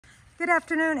Good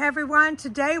afternoon, everyone.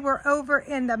 Today we're over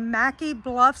in the Macky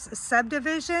Bluffs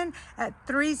subdivision at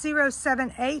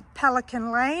 3078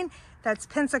 Pelican Lane. That's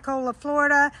Pensacola,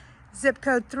 Florida, zip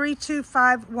code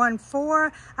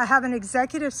 32514. I have an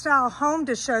executive style home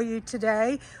to show you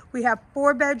today. We have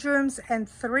 4 bedrooms and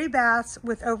 3 baths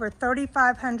with over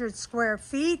 3,500 square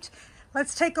feet.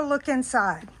 Let's take a look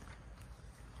inside.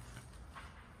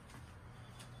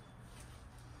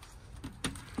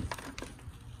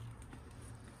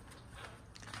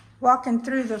 Walking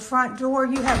through the front door,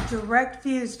 you have direct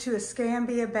views to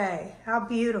Escambia Bay. How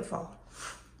beautiful.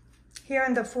 Here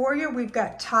in the foyer, we've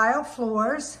got tile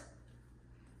floors.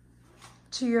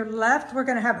 To your left, we're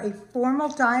gonna have a formal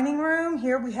dining room.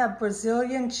 Here we have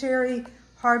Brazilian cherry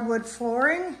hardwood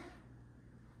flooring.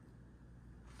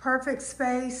 Perfect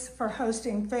space for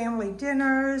hosting family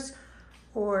dinners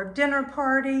or dinner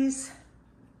parties.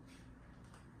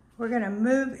 We're gonna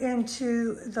move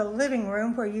into the living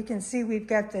room where you can see we've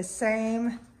got the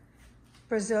same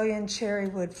Brazilian cherry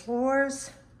wood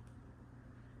floors,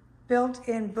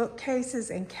 built-in bookcases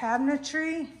and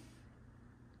cabinetry,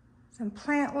 some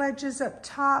plant ledges up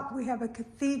top. We have a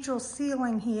cathedral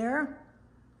ceiling here,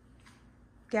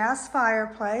 gas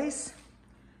fireplace,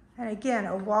 and again,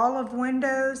 a wall of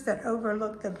windows that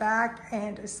overlook the back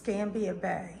and Escambia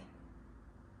Bay.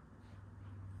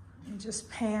 And just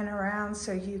pan around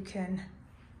so you can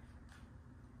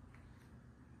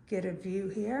get a view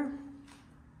here.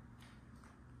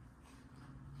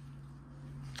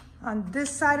 On this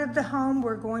side of the home,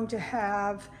 we're going to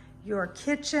have your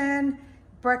kitchen,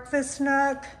 breakfast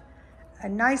nook, a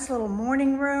nice little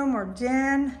morning room or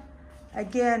den,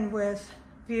 again with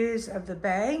views of the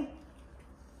bay.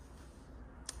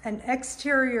 An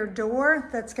exterior door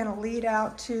that's gonna lead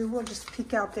out to, we'll just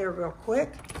peek out there real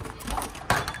quick.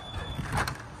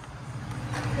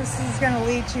 This is gonna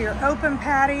lead to your open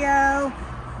patio.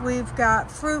 We've got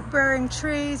fruit-bearing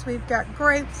trees, we've got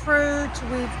grapefruit,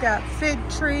 we've got fig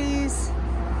trees,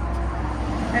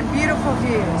 and beautiful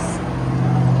views.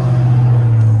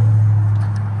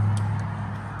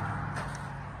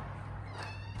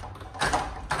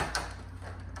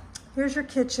 Here's your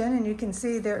kitchen, and you can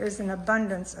see there is an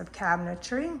abundance of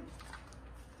cabinetry.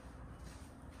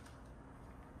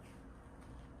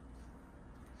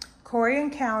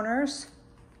 Corian counters.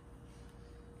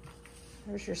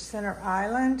 There's your center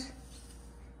island.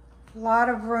 A lot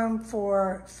of room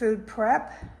for food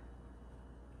prep.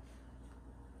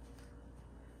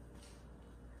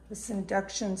 This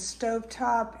induction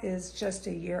stovetop is just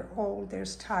a year old.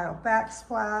 There's tile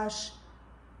backsplash.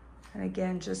 And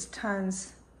again, just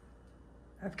tons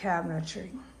of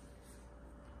cabinetry.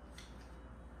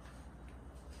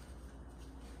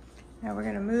 Now we're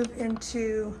going to move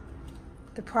into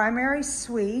the primary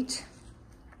suite.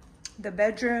 The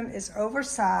bedroom is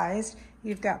oversized.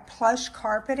 You've got plush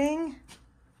carpeting,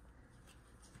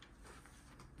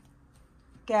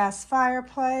 gas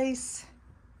fireplace,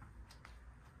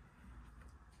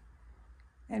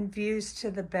 and views to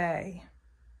the bay.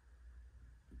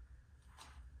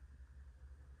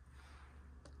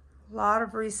 A lot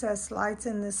of recessed lights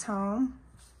in this home.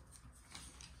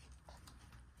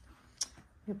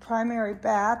 Your primary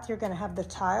bath, you're going to have the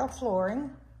tile flooring.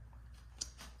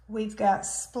 We've got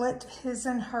split his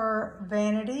and her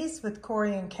vanities with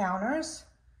Corian counters.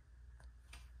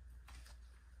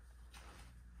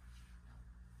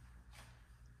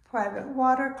 Private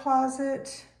water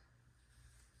closet,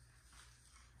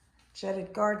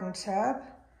 jetted garden tub,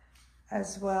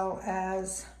 as well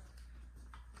as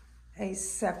a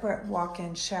separate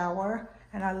walk-in shower.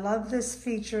 And I love this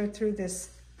feature through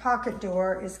this pocket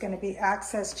door is going to be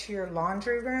access to your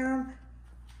laundry room.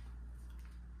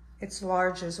 It's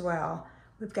large as well.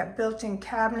 We've got built-in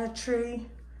cabinetry,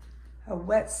 a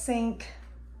wet sink,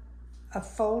 a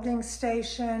folding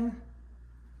station,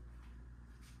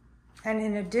 and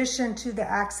in addition to the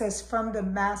access from the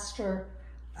master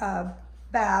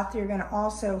bath, you're gonna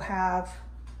also have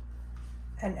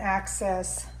an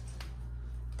access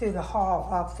through the hall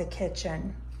off the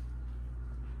kitchen.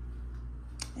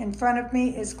 In front of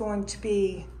me is going to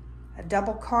be a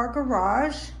double car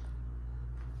garage.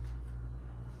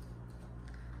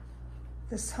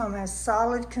 This home has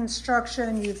solid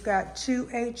construction. You've got 2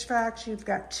 HVACs, you've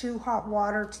got 2 hot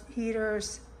water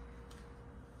heaters.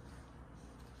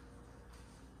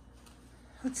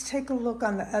 Let's take a look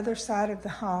on the other side of the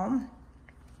home.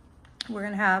 We're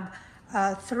gonna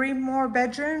have 3 more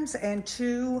bedrooms and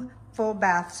 2 full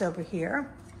baths over here.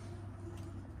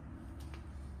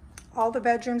 All the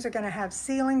bedrooms are gonna have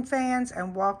ceiling fans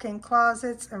and walk-in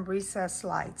closets and recessed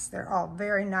lights. They're all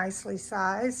very nicely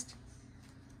sized.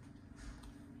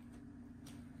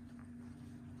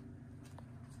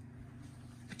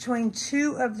 Between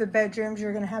two of the bedrooms,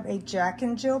 you're going to have a Jack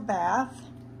and Jill bath.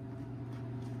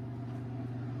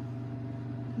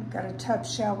 You've got a tub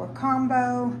shower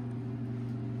combo,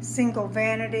 single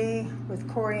vanity with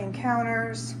Corian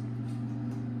counters.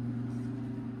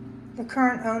 The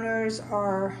current owners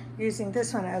are using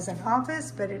this one as an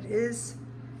office, but it is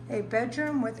a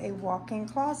bedroom with a walk-in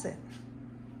closet.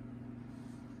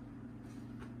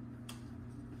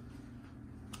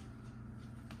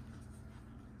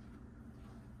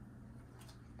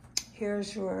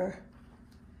 Here's your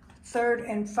third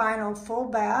and final full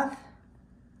bath,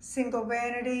 single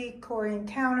vanity, Corian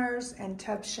counters, and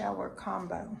tub shower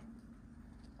combo.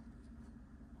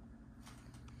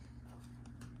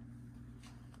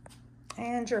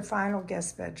 And your final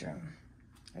guest bedroom.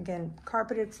 Again,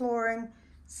 carpeted flooring,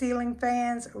 ceiling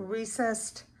fans,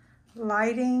 recessed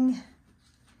lighting,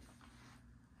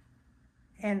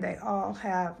 and they all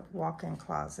have walk-in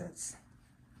closets.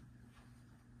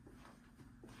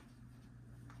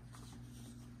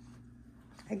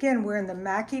 Again, we're in the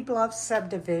Macky Bluffs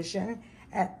subdivision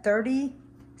at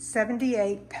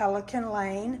 3078 Pelican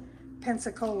Lane,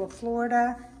 Pensacola,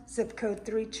 Florida, zip code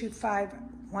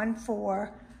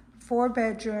 32514, 4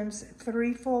 bedrooms,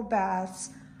 3 full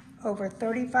baths, over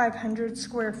 3,500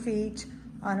 square feet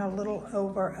on a little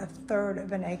over a third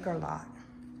of an acre lot.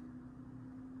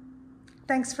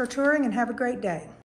 Thanks for touring and have a great day.